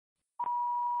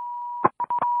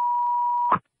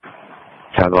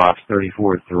Tag box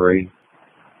 34-3.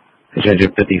 It's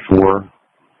engine 54.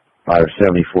 Fire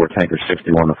 74, tanker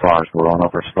 61. The fires were on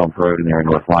Upper Skunk Road in the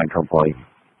North Line Company.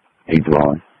 8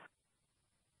 dwelling.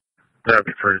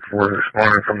 Deputy 34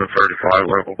 responding from the 35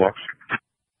 local box.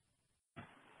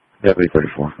 Deputy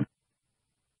 34.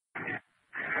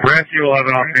 Rescue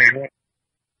 11 on scene.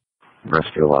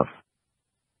 Rescue 11.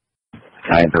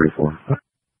 Battalion 34.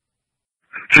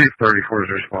 Chief 34 is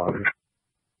responding.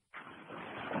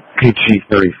 Okay, Chief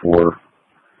 34.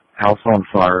 House on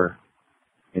fire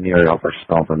in the area of Upper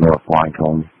Skunk and North Line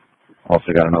Company.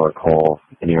 Also got another call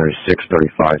in the area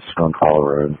 635 Skunk Hollow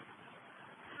Road.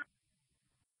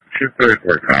 Chief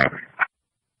 34 copy.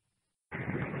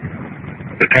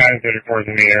 Battalion 34 is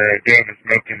in the area. Do have a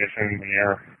smoke condition in the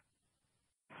air.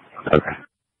 Okay.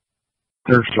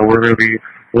 Sir, so we're going to be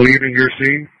leaving your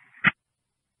scene.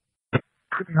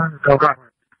 Go, go.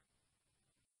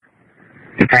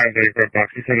 Battalion 34 box.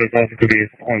 You said there's also going to be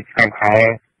on Skunk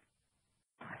Hollow.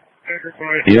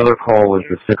 The other call was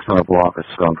the 600 block of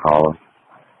Skunk Hollow.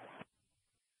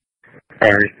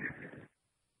 Sorry.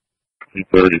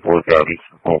 34 copies.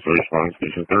 Also responding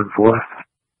station 34.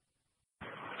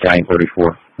 Battalion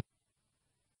 34.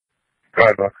 Go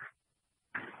ahead, Buck.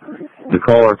 The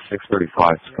caller at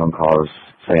 635 Skunk Hollow is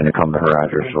saying to come to her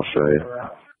address. She'll show you.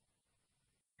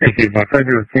 Thank you, Buck. I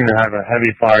do seem to have a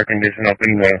heavy fire condition up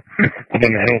in the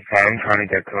hillside. I'm trying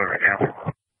to get to it right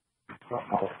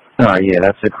now. Yeah,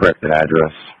 that's the corrected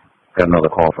address. Got another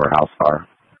call for a house fire.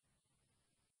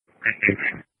 Thank you.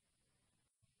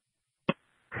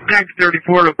 Tank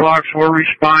 34 to box. We're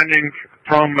responding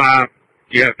from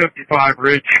 55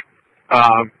 Ridge,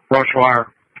 Brushwire.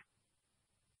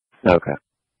 Okay.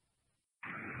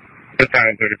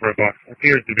 Battalion 34 box.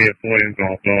 Appears to be a fully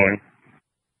involved building.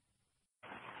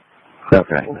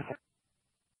 Okay.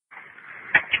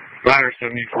 Ladder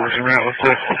 74 is around. What's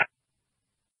this?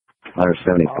 Ladder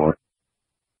 74.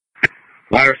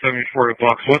 Ladder 74 to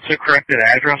box. What's the corrected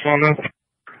address on this?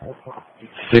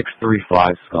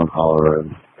 635 Skunk Hollow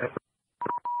Road.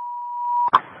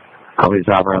 Company's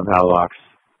operating padlocks.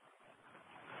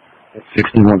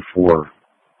 614.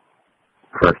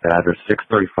 Correct address,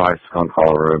 635 Skunk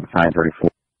Hollow Road, Battalion 34,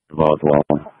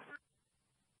 dwelling.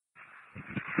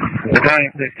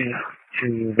 Battalion 50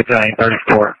 to Battalion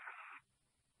 34.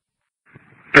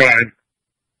 Go ahead.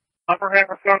 Upper half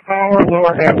of Skunk Hollow or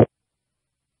lower half?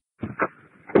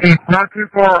 It's not too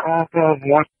far off of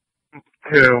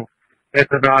 1-2.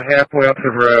 It's about halfway up the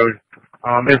road.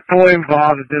 It's fully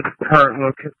involved at this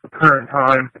current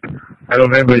time. I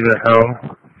don't think anybody's at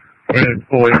home. It's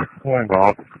fully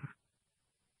involved.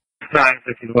 Battalion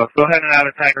 50 bucks. Go ahead and add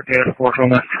a tanker data force on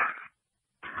this.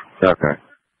 Okay.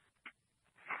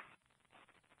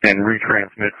 And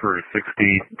retransmit for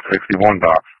 61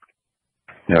 box.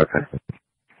 Okay.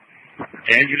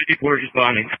 And Unity 4 is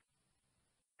responding.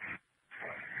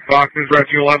 Boxes,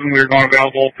 Rescue 11, we are going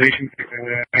available. Patient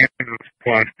and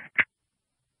squad.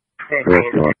 Deputy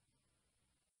 11,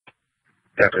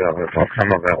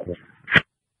 I'm available.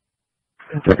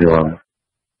 Deputy 11.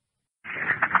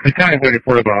 Battalion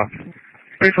 34 the box.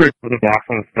 Please wait for the box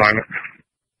on assignment.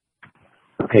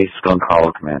 Okay, Skunk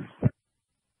Hollow Command.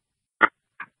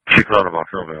 Chief 11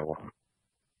 box are available.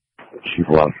 Chief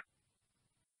 11.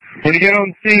 When you get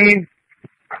on scene,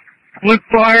 split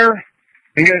fire,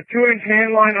 and get a 2-inch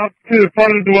hand line up to the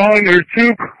front of the dwelling. There's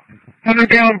 2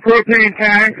 100-gallon propane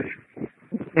tanks.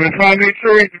 I'm going to try to make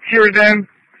sure we secure them.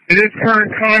 At this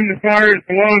current time, the fire is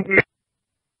below the...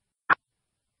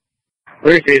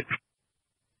 Where is it?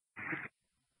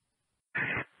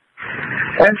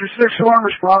 Engine 61,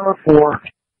 respond with 4.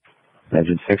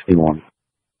 Engine 61.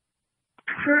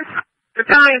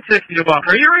 Battalion 60 box.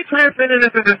 Are you retransmitting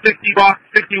this as a 60 box,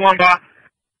 61 box?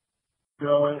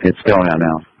 It's going out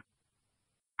now.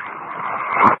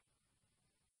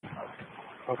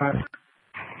 Okay.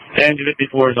 Engine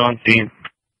 54 is on scene.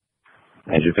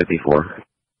 Engine 54.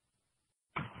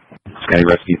 Sky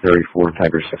Rescue 34,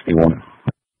 Tiger 61.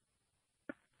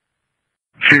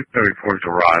 Chief 34 is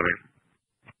arriving.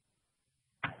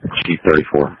 Chief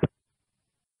 34.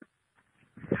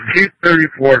 Chief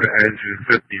 34 to Engine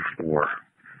 54.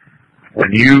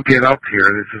 When you get up here,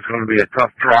 this is going to be a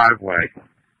tough driveway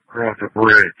across a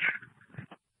bridge.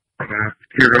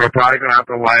 You're probably going to have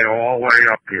to lay all the way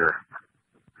up here.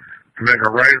 To make a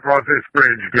right across this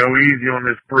bridge, go easy on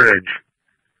this bridge.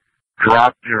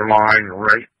 Drop your line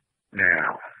right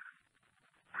now.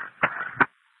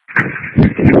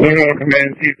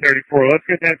 Command Chief 34. Let's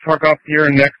get that truck up here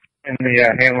next in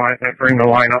the hand line and bring the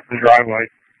line up the driveway.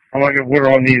 I'm going to get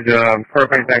water on these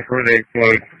propane tanks where they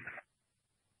explode.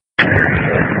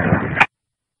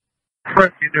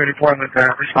 Rescue 34 on the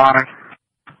tank responding.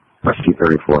 Rescue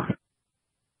 34.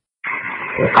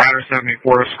 Rider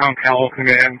 74, Skunk Hollow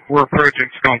Command. We're approaching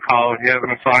Skunk Hollow. Do you have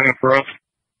an assignment for us?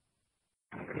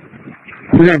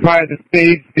 We're going to try to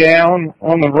stage down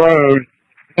on the road.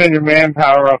 Send your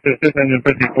manpower up to assist engine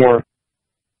 54.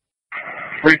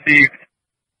 Received.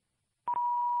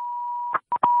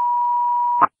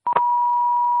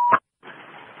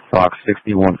 Fox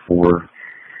 61-4.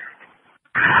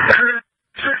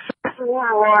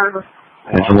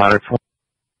 Engine ladder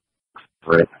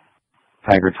 20.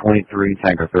 Tanker 23,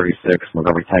 Tanker 36,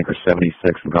 Montgomery Tanker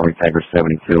 76, Montgomery Tanker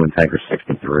 72, and Tanker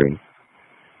 63.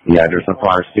 The address of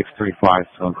fire 635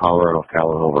 Skunk Hollow off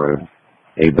Callow Hill Road.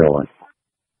 A building.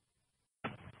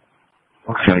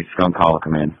 County Skunk Hollow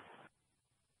Command.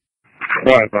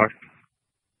 Go ahead, Buck.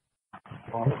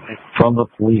 From the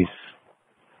police,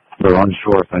 they're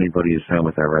unsure if anybody is home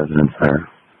with their residents there.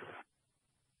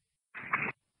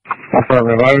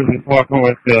 Affirmative. I was just talking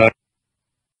with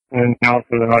an announcer.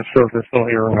 They're not sure if they're still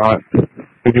here or not.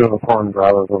 We do have a foreign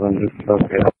driver with them just to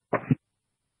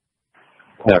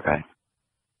Okay.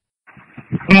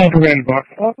 Command Buck.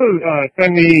 Also,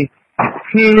 send me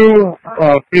 2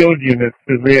 field units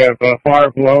because we have fire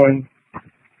blowing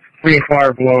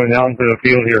out into the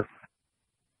field here.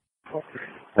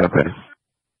 Okay.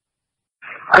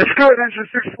 That's good, engine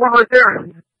 61 right there.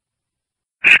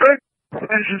 Good,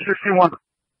 engine 61.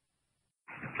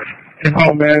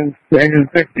 Oh man, engine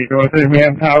 60. Go with the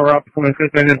manpower up. Come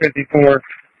assist engine 54.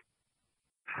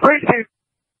 Received.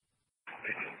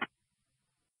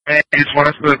 And you just want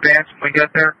us to advance when we get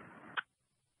there?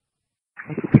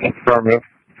 Affirmative.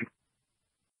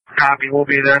 Copy. We'll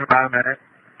be there in about a minute.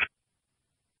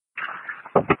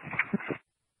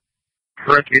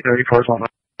 Rescue 34 is on the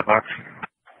box.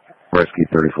 Rescue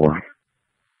 34.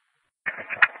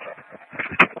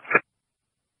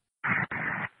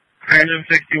 Engine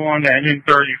 61 to engine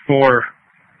 34.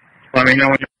 Let me know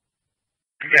when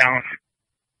you're down.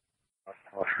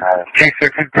 King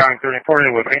 6 is down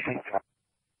 34 with me.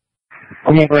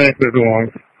 I'm not ready to go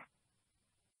on.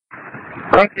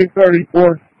 Rescue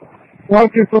 34.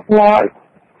 Rescue supply.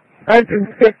 Engine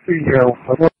 60 here.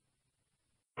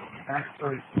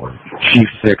 Chief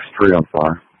 6, 3 on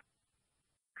fire.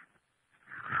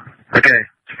 Okay.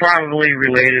 It's probably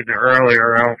related to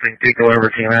earlier. I don't think Pico ever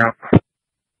came out.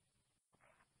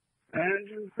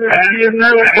 Engine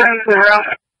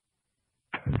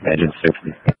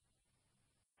 60.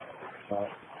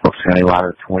 Brooks County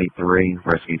Ladder 23,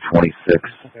 Rescue 26,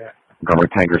 Montgomery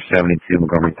Tanker 72,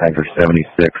 Montgomery Tanker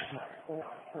 76,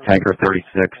 Tanker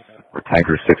 36, or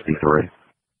Tanker 63.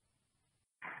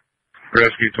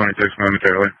 Rescue 26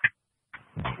 momentarily.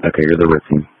 Okay, you're the RIT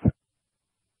team.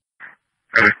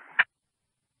 Okay.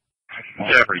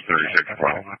 Jeffrey 36,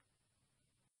 well.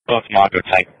 Well, it's Mako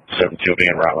Tank 72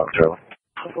 being right momentarily.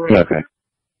 Okay.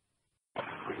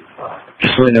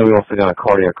 Just so we know, we also got a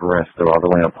cardiac arrest at all the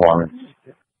way apartments.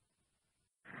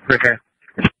 Okay.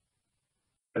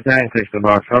 It's 96 the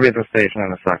box. I'll be at the station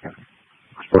in a second.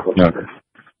 Okay.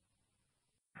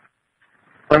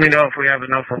 Let me know if we have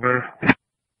enough for move.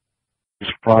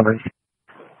 Responding.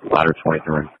 Ladder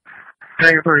 23.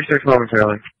 Tanker 36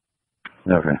 momentarily.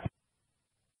 Okay.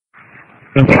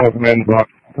 Central Command Buck.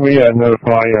 We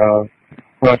notify, I'm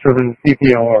not sure if it's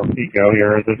CPL or PICO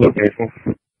here at this location.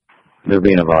 They're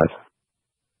being advised.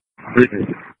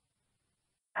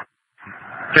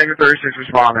 Tanker 36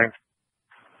 responding.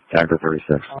 Tanker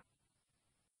 36.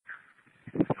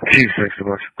 Chief 6 of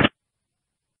us.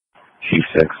 Chief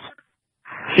 6.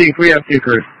 Chief, we have 2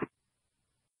 crews.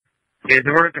 Yeah,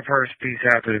 divert the first piece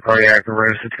after the cardiac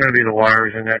arrest. It's going to be the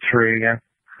wires in that tree again.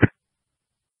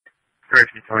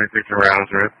 Rescue 26 around,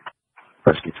 right?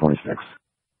 Rescue 26.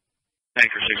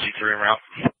 Tanker 63 en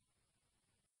route.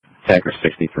 Tanker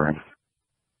 63.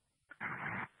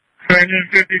 Engine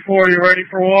 54, you ready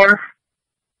for water?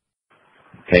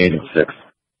 Okay, Agent 6.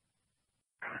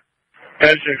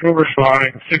 Engine 6, we're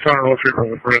responding. 600 low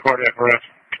treatment for the cardiac arrest.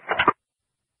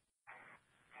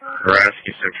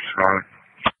 Rescue 6 responding.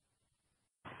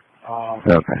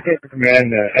 Okay.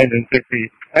 Command, engine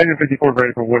 60, engine 54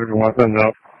 ready for whatever you want to send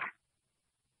up.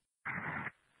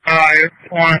 It's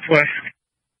on its way.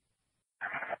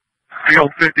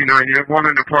 Field 59, you have one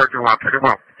in the parking lot, pick him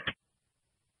up.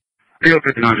 Field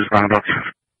 59 just found up.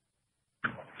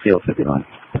 Field 59.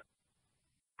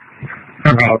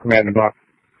 I'll command the box.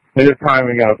 At this time,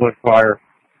 we got a blitz fire.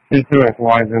 These 2 inch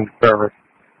lines in service.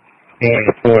 And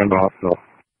a 4 in box, so.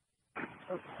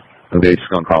 Okay,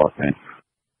 Skunk Hollow fan.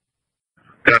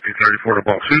 Deputy 34 to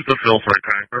box. Who's the filter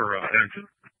tank or engine?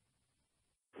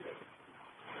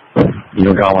 You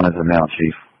don't got one as a mount,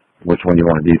 Chief. Which one do you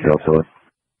want to detail to it?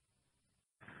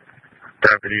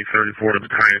 Deputy 34 to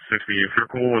Battalion 60. If you're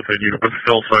cool with it, you can put the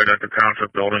fill site at the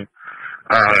township building,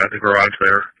 at the garage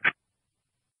there.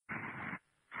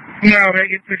 No,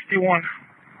 make it 61.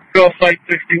 Fill site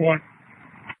 61.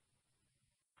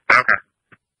 Okay.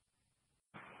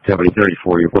 Deputy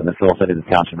 34, you're putting the fill site in the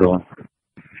township building?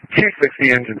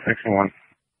 260, engine 61.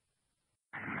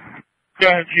 Go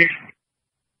ahead, Chief.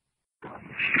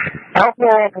 How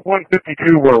far off of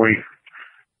 152 were we?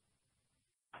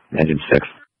 Engine 6.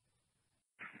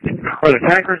 Are the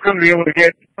tankers going to be able to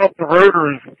get up the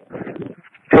rotors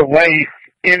to lay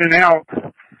in and out,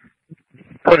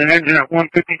 put an engine at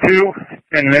 152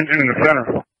 and an engine in the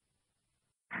center?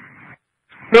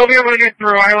 They'll be able to get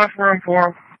through. I left room for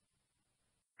them.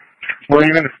 Were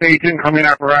you going to stage incoming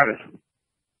apparatus?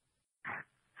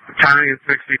 Battalion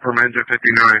 60 from engine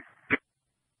 59.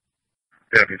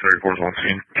 Deputy 34 is on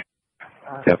scene.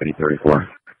 Deputy 34.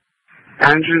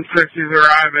 Engine 60 is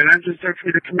arriving. Engine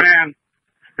 60 to command.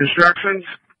 Instructions?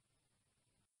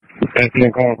 Engine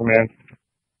and call command.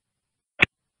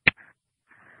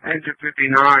 Engine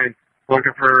 59.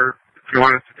 Looking for, if you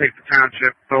want us to take the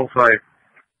township fill site.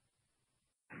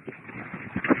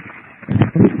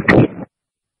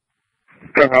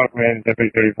 Skunk call command,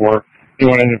 Deputy 34. You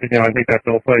want engine 59 to take that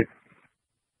fill site?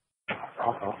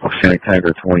 Sonic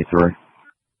Tiger 23.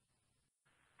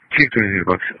 Chief 22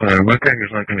 bucks. My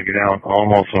tanker's not going to get out.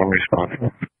 I'm also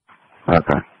responsible.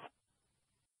 Okay.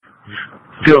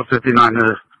 Field 59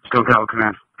 to Skunk Hollow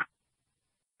Command.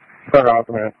 Skunk call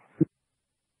command.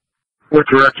 What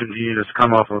direction do you need us to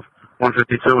come off of?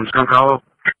 152 and Skunk Hollow?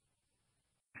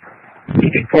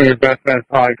 Well, your best bet is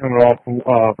probably coming off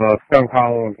of Skunk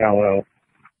Hollow and Cal-El.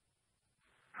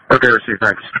 Okay, receive,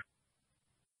 thanks.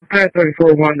 Okay,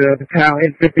 34-1 to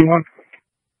Battalion 51.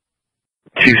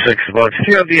 26 bucks.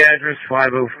 Do you have the address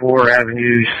 504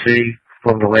 Avenue C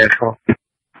from the last call?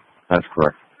 That's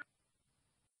correct.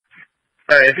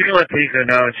 If you can let Pico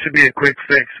know, it should be a quick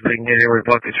fix. They can get here with a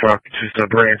bucket truck. It's just a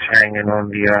branch hanging on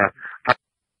the,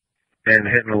 and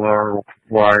hitting the lower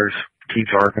wires.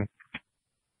 Keeps arcing.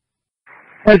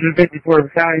 Engine 54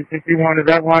 Battalion 61. Is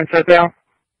that line shut down?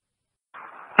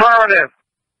 Affirmative.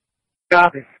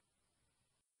 Copy.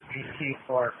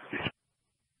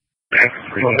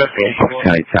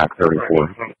 County TAC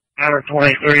 34. Number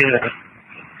 23 to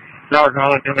Dark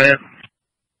Hollow Command.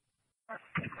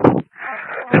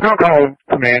 Skunk Hollow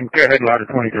Command. Go ahead, louder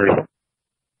 23.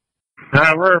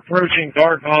 We're approaching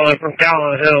Dark Hollow from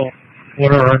Callan Hill.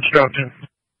 What are our instructions?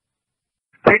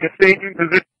 Take a staging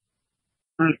position.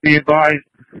 Be advised,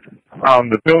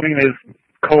 the building is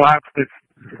collapsed. It's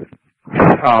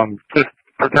just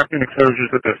protecting exposures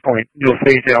at this point. You'll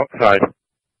stage outside.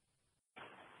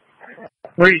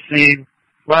 Receive.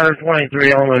 Ladder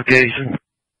 23 on location.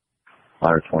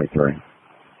 Ladder 23.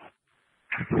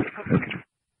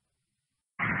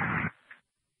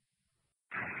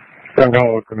 Skunk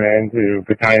Hollow Command to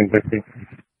Battalion 60.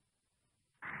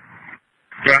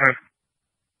 Go ahead.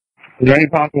 Is there any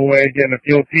possible way of getting a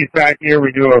field piece back here?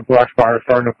 We do a brush fire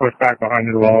starting to push back behind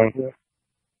the dwelling.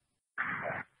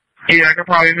 Yeah, I could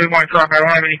probably move my truck. I don't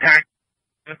have any tank.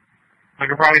 I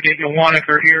could probably get you one if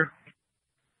they're here.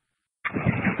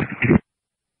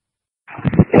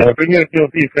 If we can get a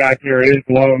field piece back here, it is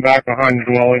blowing back behind the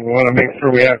dwelling. We want to make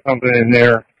sure we have something in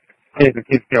there in case it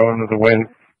keeps going with the wind.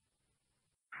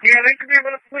 Yeah, they could be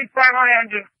able to sleep by my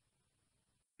engine.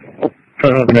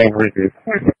 Turn on the main receive.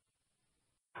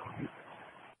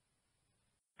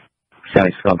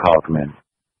 County Skunk Hollow Command.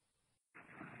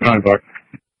 $9.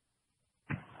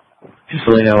 Just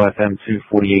so you know, FM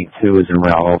 248.2 is en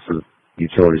route. Also,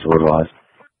 utilities were advised.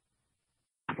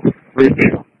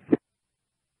 Receive.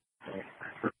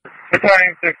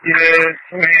 Battalion 60 to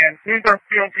Command. Who's our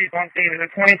field piece on scene? Is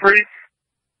it 23?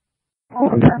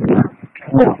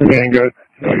 Command goes.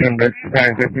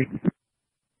 Battalion 60.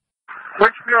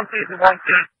 Which field piece is on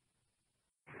scene?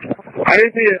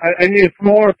 I need a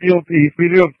smaller field piece. We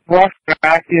do a brush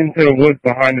back into the woods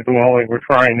behind the dwelling.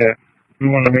 We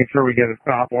want to make sure we get a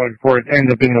stop on it before it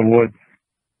ends up in the woods.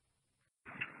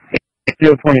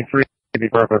 Field 23 to be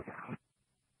perfect.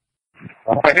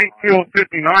 I think field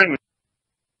 59 was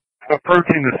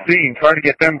approaching the scene. Try to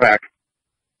get them back.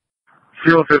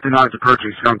 Field 59 is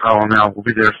approaching Skunk Hollow now. We'll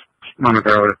be there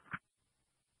momentarily.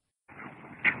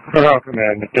 Oh,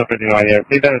 command. Field 59, yeah.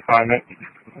 Take that assignment.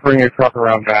 Bring your truck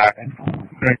around back.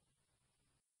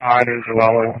 Side is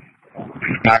dwelling.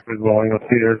 Back is dwelling. You'll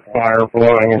see there's fire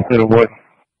blowing into the woods.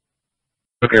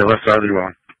 Okay, left side of the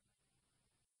dwelling.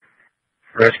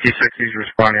 Rescue 60 is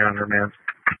responding on demand.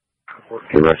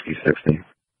 The Rescue 60.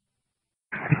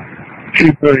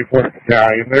 234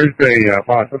 battalion. There's a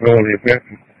possibility of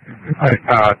getting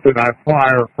I did I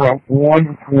fire from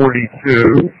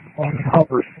 142 on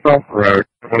Upper Skunk Road.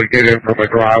 I'm going to get in from the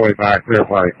driveway back there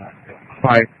by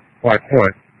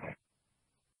foot.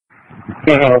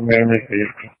 Oh, man,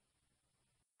 received.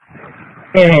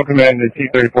 Oh, Commander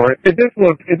T-34. At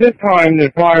this time,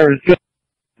 the fire is just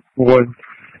woods.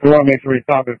 We want to make sure we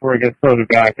stop it before it gets further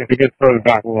back. If it gets further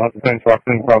back, we'll have to send trucks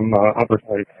in from Upper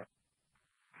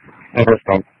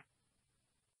Skunk.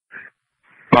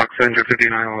 Box Engine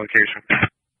 59 on location.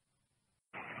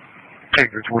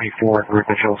 Tanker 24,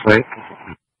 Rupert Hill site.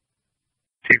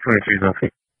 T-23 is okay.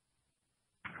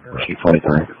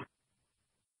 T-23.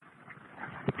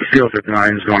 Steel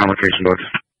 59 is going on location, books.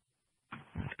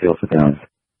 Steel 59.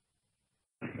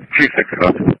 Chief 60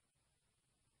 up.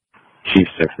 Chief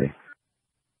 60.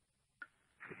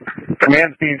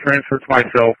 Command's being transferred to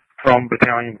myself from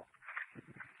Battalion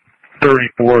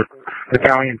 34.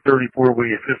 Battalion 34 will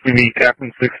be assisting me.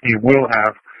 Captain 60 will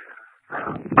have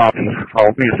options.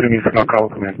 I'll be assuming Skunk Hollow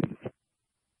Command.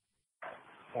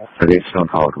 Okay, Skunk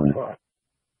Hollow Command.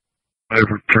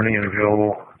 Over, turning and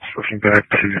available. Switching back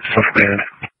to Suffband.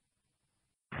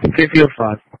 Okay, field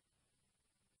 5.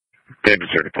 David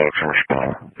 30 folks will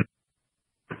respond.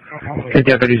 Okay,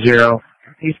 Deputy 0.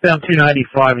 Eastbound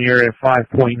 295 in the area of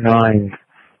 5.9.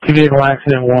 Two-vehicle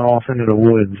accident, one off into the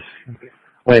woods.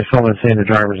 Last someone saying the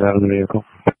driver's out of the vehicle.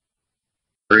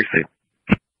 Receive.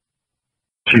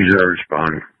 Chief 0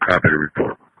 responding. Copy the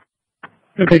report.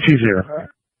 Okay, Chief 0.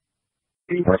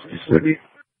 Rescue 6.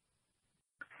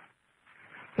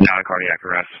 Now cardiac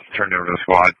arrest. Turned over to the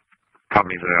squad.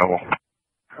 Company's available.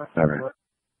 Alright.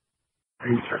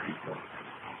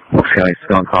 Wilkes County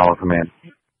Skunk Hollow Command.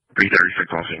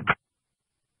 336 on scene.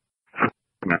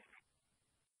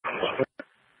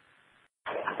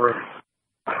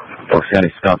 Wilkes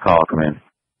County Skunk Hollow Command.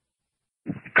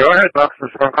 Go ahead, Bucks, for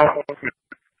Skunk Hollow.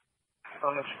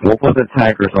 We'll put the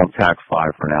tankers on TAC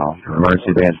 5 for now.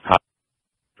 Emergency bands top.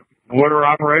 Water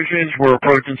operations, we're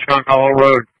approaching Skunk Hollow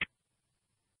Road.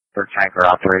 For tanker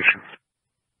operations.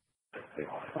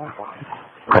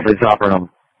 Company's operating on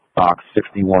box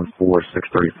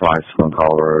 614635 Skunk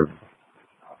Hollow Road.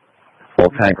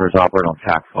 All tankers operate on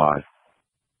TAC 5.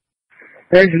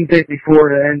 Engine 54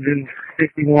 to engine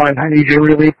 61. I need you to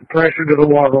relieve the pressure to the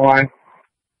water line.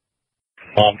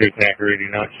 Bomb 2 Tanker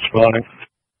 89 responding.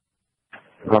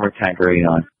 Remember Tanker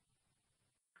 89.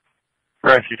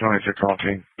 Rescue 26 on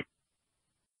scene.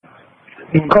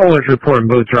 Callers reporting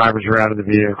both drivers are out of the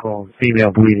vehicle.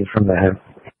 Female bleeding from the head.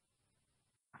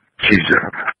 Chief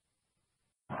 0.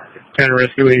 10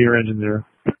 rescue 80 or engine 0.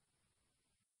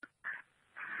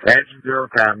 Engine 0,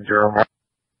 cabin 0.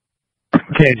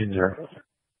 Okay, engine 0.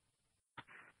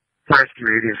 Rescue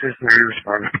 80, assistant 80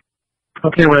 responding.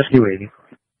 Okay, rescue 80.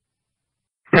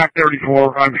 Tank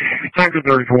 34, Tanker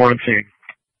 34 on scene.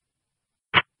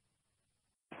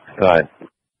 Go ahead.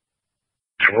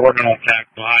 We're working on TAC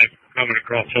 5, coming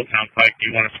across Hilltown Pike. Do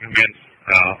you want us to begin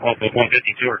off of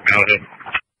 152 or out of?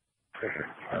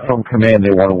 From command,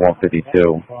 they want a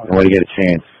 152. And when you get a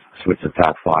chance, switch to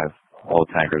TAC 5. All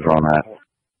the tankers are on that.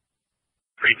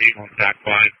 3 deep on TAC 5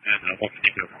 and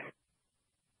 152.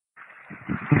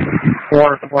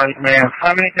 Water supply command.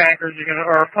 How many tankers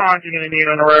or ponds you gonna need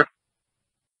on the road?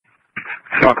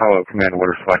 Skunk Hollow Command,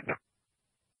 water supply.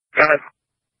 Go ahead.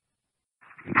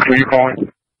 Who are you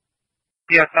calling?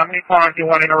 Yes, how many ponds you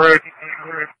want in the road?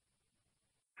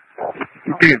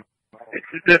 Dude,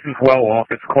 this is well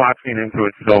off. It's collapsing into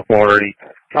itself already.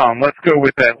 Let's go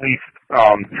with at least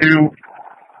 2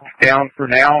 down for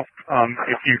now.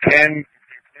 If you can,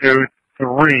 go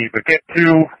 3, but get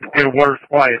 2, get a water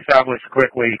supply established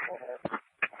quickly.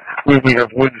 We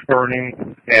have woods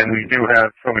burning, and we do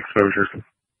have some exposures.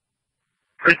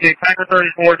 Appreciate Tanker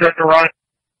 34, just arrived.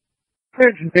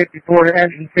 Engine 54 to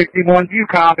engine 61, do you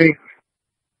copy?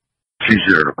 Chief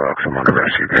 0 to box, I'm on the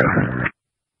rescue go.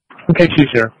 Okay, Chief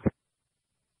 0.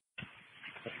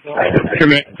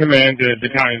 Command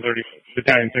Battalion 30,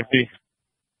 Battalion 60.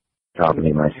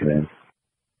 Copy, rescue band.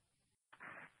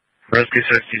 Rescue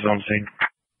 60 is on scene.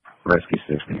 Rescue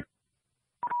 60.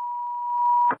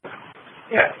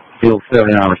 Yeah. Field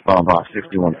 79, respond box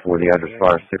 6140, address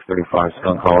fire 635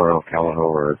 Skunk Hollow,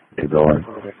 Calahoe Road. They go in.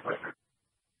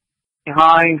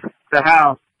 Behind the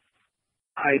house.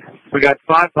 We got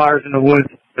 5 fires in the woods.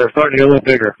 They're starting to get a little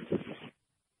bigger.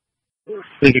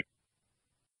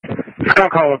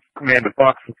 Skunk Hollow Command to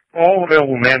Bucks. All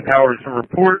available manpower to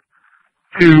report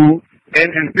to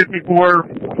engine 54.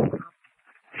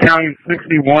 Battalion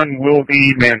 61 will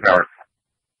be manpower.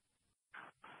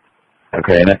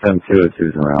 Okay, and FM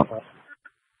 202's around.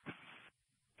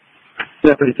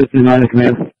 Deputy 59 in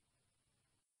command.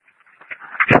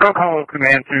 Skunk Hollow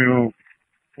command to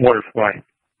water supply.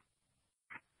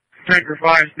 Tanker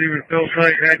 5, Steven, fill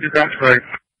site, head to dump site.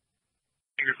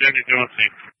 Tanker 72 on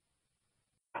scene.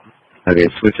 Okay,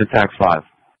 switch to tax 5.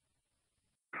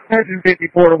 Engine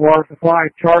 54 to water supply,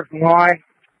 charge and high.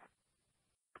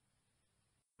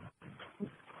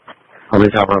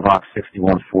 Police operator box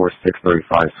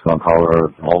 614635, Skunk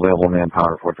Hollow. All available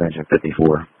manpower, 4th engine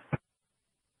 54.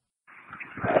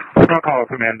 Skunk Hollow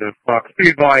command to box. Be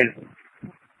advised,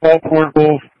 all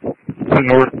portables to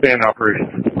north band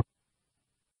operations.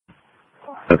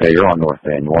 Okay, you're on north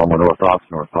band. You want one north ops,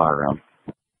 north fire round.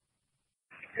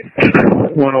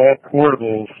 When all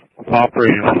portables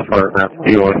operating on the fire ground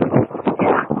deal.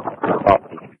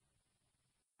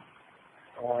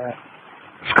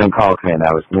 Skunk Hollow command,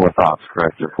 that was north ops,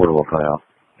 correct? Your portable cut out.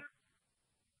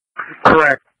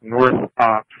 Correct. North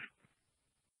ops.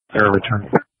 Zero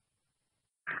return.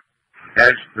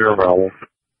 Edge 0.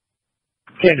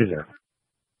 Change 0.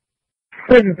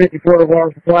 Engine 54 to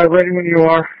water supply, ready when you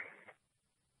are.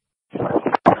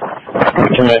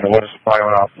 Command to water supply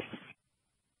went off.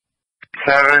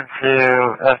 7 to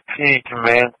FP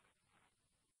command.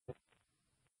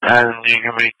 And you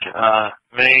can make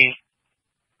May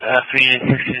FE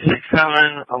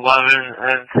 66-7, 11,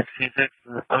 and 66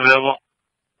 available.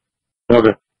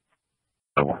 Okay.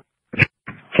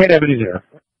 KW0.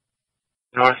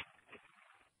 North.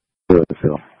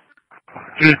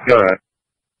 Just go ahead.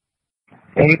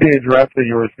 Any the address that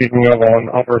you were speaking of on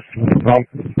upper pump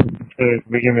to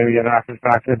begin maybe an active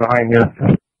factor behind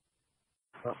here.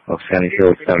 Oaks County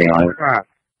Field 79.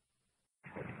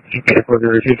 Okay, for the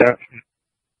repeat that.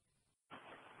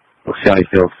 Oaks County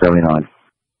Field 79.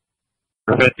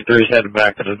 53 is headed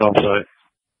back to the dump site.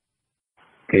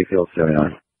 K Field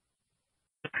 79.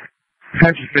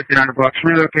 Engine 59 bucks,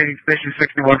 relocating station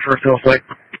 61 for a fill site.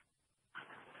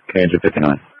 K engine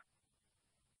 59.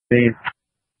 Steve.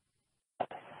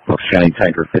 Oaks County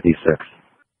Tanker 56.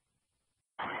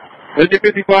 Engine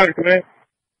 55 command.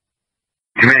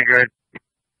 Command, good.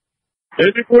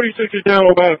 Engine 46 is down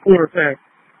about a quarter tank.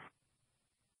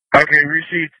 Okay,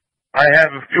 receipt. I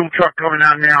have a fuel truck coming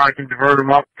out now. I can divert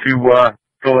them up to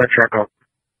fill that truck up.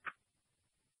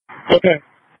 Okay.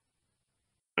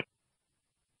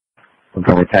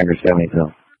 Montgomery Tanker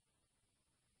 72.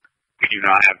 We do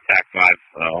not have TAC 5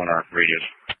 on our radios.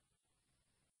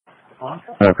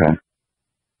 Okay.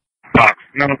 Box.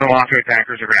 None of the launch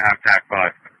tankers are going to have TAC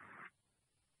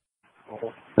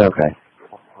 5. Okay.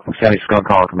 Oaks County Skunk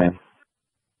Hollow command.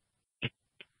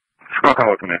 Skunk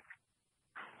Hollow command.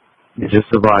 It just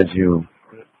provides you,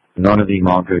 none of the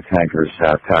Monco tankers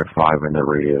have TAC 5 in their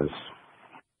radios.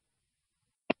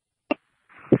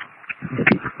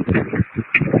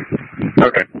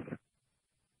 Okay.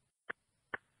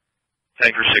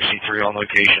 Tanker 63 on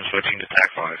location, switching to TAC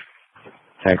 5.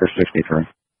 Tanker 63.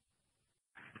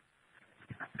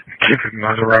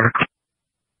 Maserati.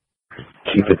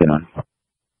 T59.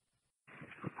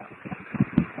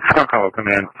 Skunk Hollow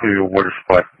command to water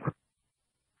supply.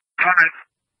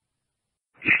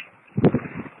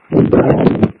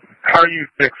 How are you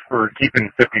fixed for keeping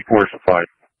 54 supplied?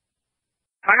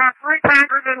 I got 3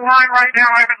 tankers in line right now.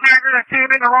 I have a tanker that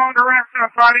came in the wrong direction.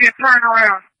 I'm trying to get turned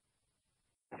around.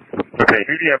 Okay,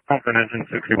 who do you have pumping engine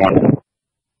 61?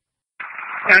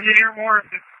 Engineer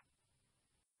Morrison.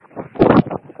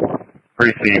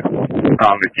 Receive.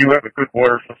 If you have a good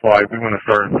water supply, we want to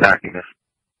start attacking this.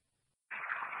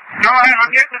 Go ahead.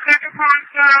 I'm getting the second pond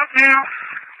set up now.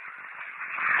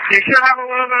 You should have a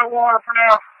little bit of water for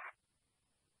now.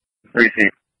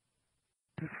 Receive.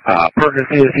 Perkins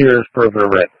is here as per the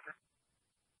red.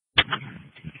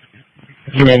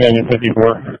 Command engine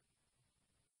 54.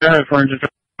 Go ahead for engine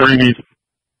 3.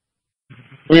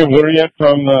 We have water yet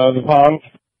from the pond?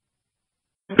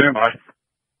 Stand by.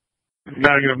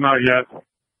 Negative, not yet.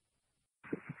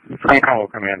 Skunk Hollow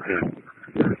command to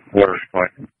water supply.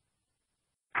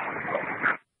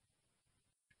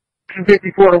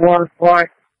 54 to water supply.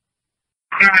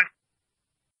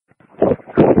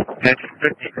 Engine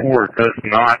 54 does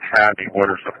not have a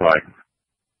water supply.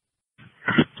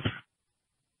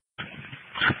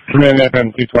 Command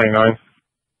FM 229.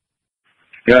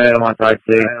 Go ahead, I'm on side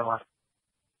C.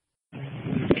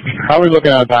 How are we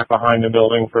looking at back behind the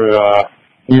building for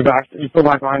you still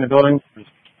back behind the building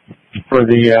for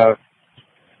the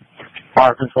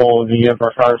fire control of the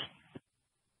brush fires?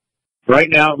 Right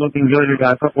now, looking good. We've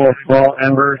got a couple of small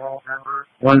embers.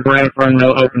 One branch run,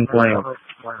 no open flame.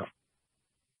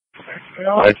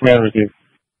 Alright, command received.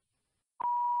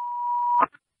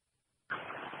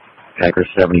 Tanker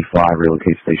 75,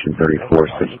 relocate station 34,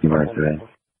 60 minutes today.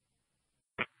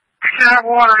 You should have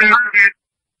water now.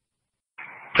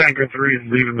 Tanker 3 is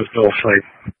leaving the still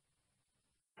site.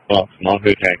 Well,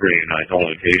 Montgomery Tanker 89's on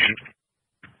location.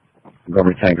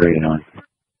 Montgomery Tanker 89.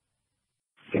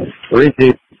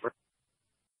 Receive.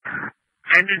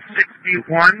 Engine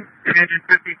 61 and engine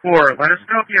 54. Let us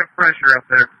know if you have pressure up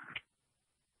there.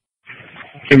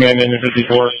 Command Engine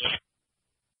 54.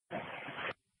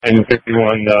 Engine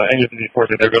 51, Engine 54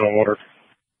 said they're good on water.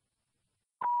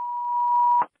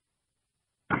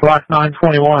 Block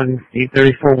 921,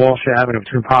 834 Walsh Avenue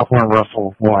between Poplar and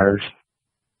Russell wires.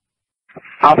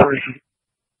 Operation.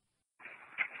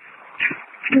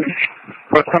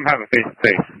 Let's come have a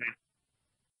face-to-face.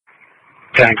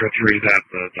 Tanker 3 is at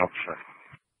the dump site.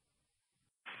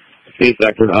 C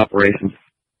sector to operations.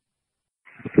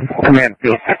 Command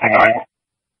field 59.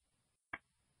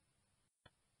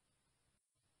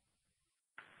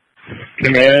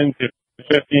 Command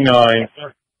 59.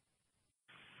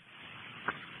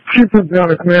 Keep them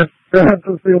down, command. Go ahead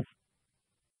to the field.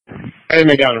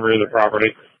 Enemy down the rear of the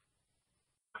property.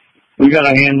 We got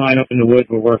a hand line up in the woods.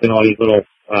 We're working all these little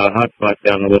hot spots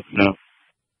down the woods now.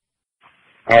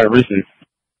 All right, receive.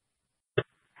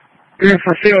 Here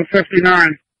for field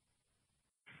 59.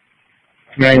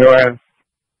 Command, go ahead.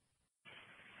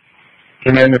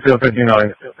 Command to field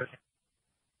 59.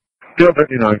 Field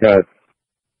 59, go ahead.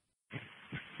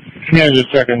 Command,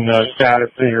 just checking status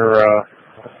of your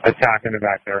attack in the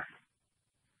back there.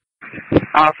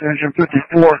 Off engine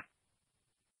 54.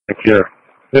 Secure.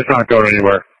 It's not going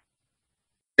anywhere.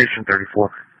 Station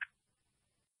 34.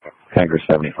 Tanker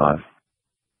 75.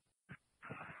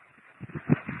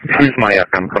 Who's my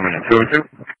FM coming in?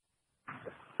 202?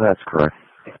 That's correct.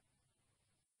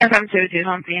 FM 202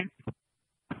 on scene.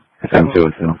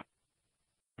 SM202.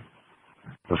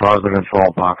 As far as the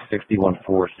control box,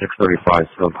 614-635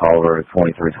 Skunk Colorado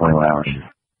 2321 hours.